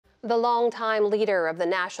The longtime leader of the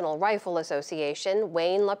National Rifle Association,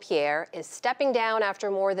 Wayne LaPierre, is stepping down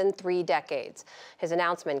after more than 3 decades. His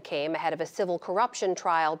announcement came ahead of a civil corruption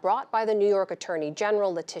trial brought by the New York Attorney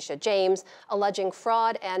General Letitia James, alleging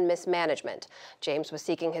fraud and mismanagement. James was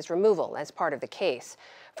seeking his removal as part of the case.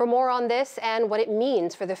 For more on this and what it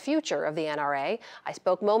means for the future of the NRA, I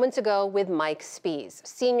spoke moments ago with Mike Spies,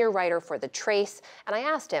 senior writer for The Trace, and I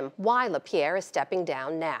asked him why LaPierre is stepping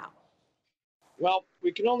down now. Well,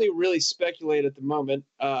 we can only really speculate at the moment.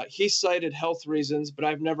 He cited health reasons, but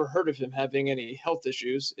I've never heard of him having any health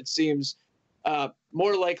issues. It seems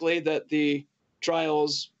more likely that the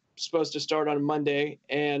trial's supposed to start on Monday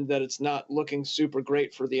and that it's not looking super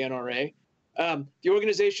great for the NRA. The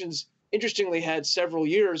organization's interestingly had several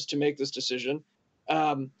years to make this decision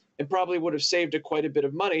and probably would have saved it quite a bit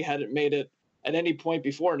of money had it made it at any point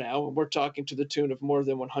before now. We're talking to the tune of more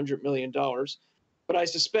than $100 million. But I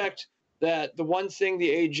suspect that the one thing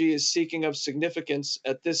the AG is seeking of significance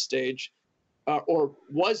at this stage, or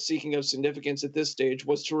was seeking of significance at this stage,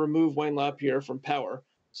 was to remove Wayne LaPierre from power.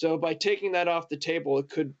 So by taking that off the table, it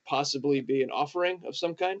could possibly be an offering of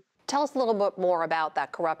some kind. Tell us a little bit more about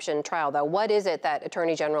that corruption trial, though. What is it that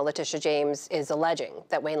Attorney General Letitia James is alleging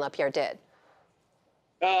that Wayne LaPierre did?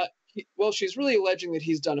 Well, she's really alleging that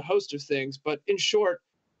he's done a host of things, but in short,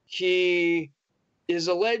 he is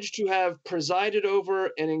alleged to have presided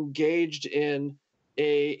over and engaged in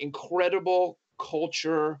an incredible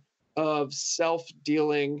culture of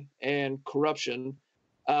self-dealing and corruption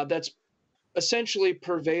that's essentially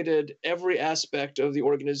pervaded every aspect of the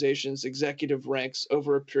organization's executive ranks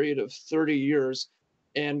over a period of 30 years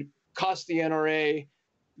and cost the NRA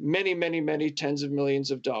many, many, many tens of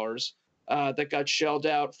millions of dollars that got shelled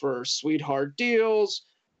out for sweetheart deals,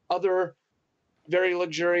 other very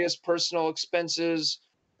luxurious personal expenses,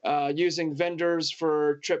 using vendors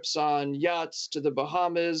for trips on yachts to the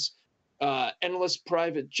Bahamas, endless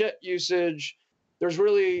private jet usage. There's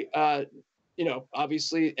really,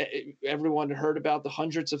 obviously everyone heard about the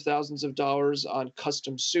hundreds of thousands of dollars on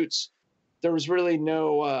custom suits. There was really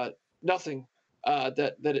nothing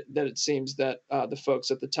that it seems that the folks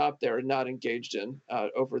at the top there are not engaged in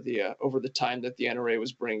over the time that the NRA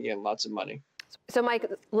was bringing in lots of money. So, Mike,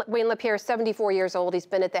 Wayne LaPierre is 74 years old. He's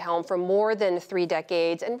been at the helm for more than 3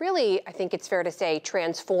 decades and really, I think it's fair to say,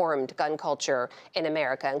 transformed gun culture in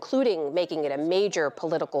America, including making it a major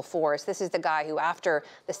political force. This is the guy who, after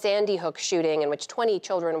the Sandy Hook shooting in which 20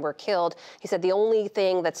 children were killed, he said the only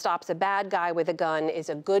thing that stops a bad guy with a gun is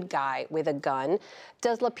a good guy with a gun.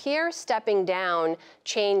 Does LaPierre stepping down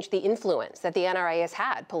change the influence that the NRA has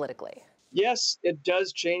had politically? Yes, it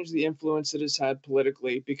does change the influence it has had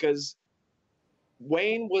politically because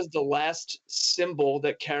Wayne was the last symbol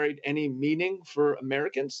that carried any meaning for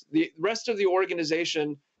Americans. The rest of the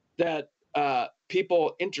organization that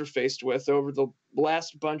people interfaced with over the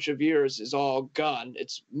last bunch of years is all gone.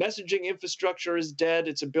 Its messaging infrastructure is dead.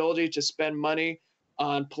 Its ability to spend money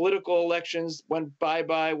on political elections went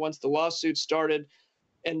bye-bye once the lawsuit started.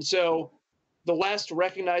 And so the last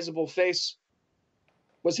recognizable face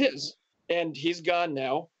was his, and he's gone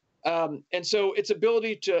now. And so its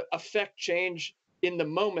ability to affect change in the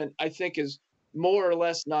moment, I think, is more or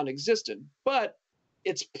less non-existent. But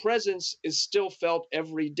its presence is still felt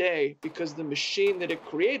every day because the machine that it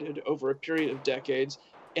created over a period of decades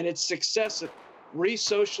and its success at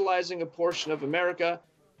re-socializing a portion of America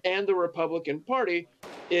and the Republican Party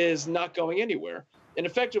is not going anywhere. And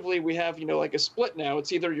effectively, we have, like a split now.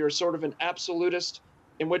 It's either you're sort of an absolutist,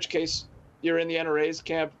 in which case you're in the NRA's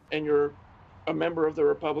camp and you're a member of the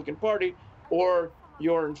Republican Party, or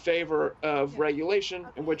you're in favor of regulation,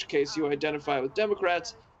 in which case you identify with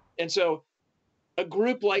Democrats. And so a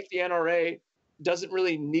group like the NRA doesn't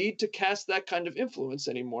really need to cast that kind of influence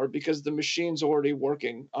anymore because the machine's already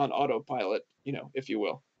working on autopilot, if you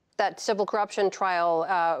will. That civil corruption trial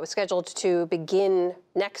was scheduled to begin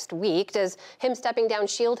next week. Does him stepping down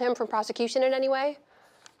shield him from prosecution in any way?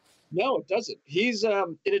 No, it doesn't. He's,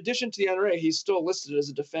 in addition to the NRA, he's still listed as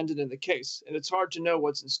a defendant in the case, and it's hard to know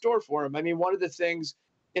what's in store for him. I mean, one of the things,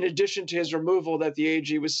 in addition to his removal that the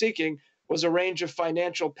AG was seeking, was a range of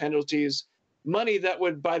financial penalties, money that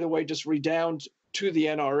would, by the way, just redound to the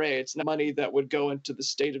NRA. It's not money that would go into the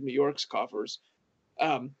state of New York's coffers,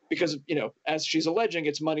 because, as she's alleging,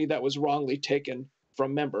 it's money that was wrongly taken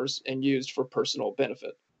from members and used for personal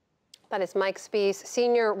benefit. That is Mike Spies,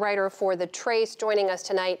 senior writer for The Trace, joining us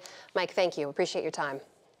tonight. Mike, thank you. Appreciate your time.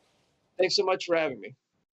 Thanks so much for having me.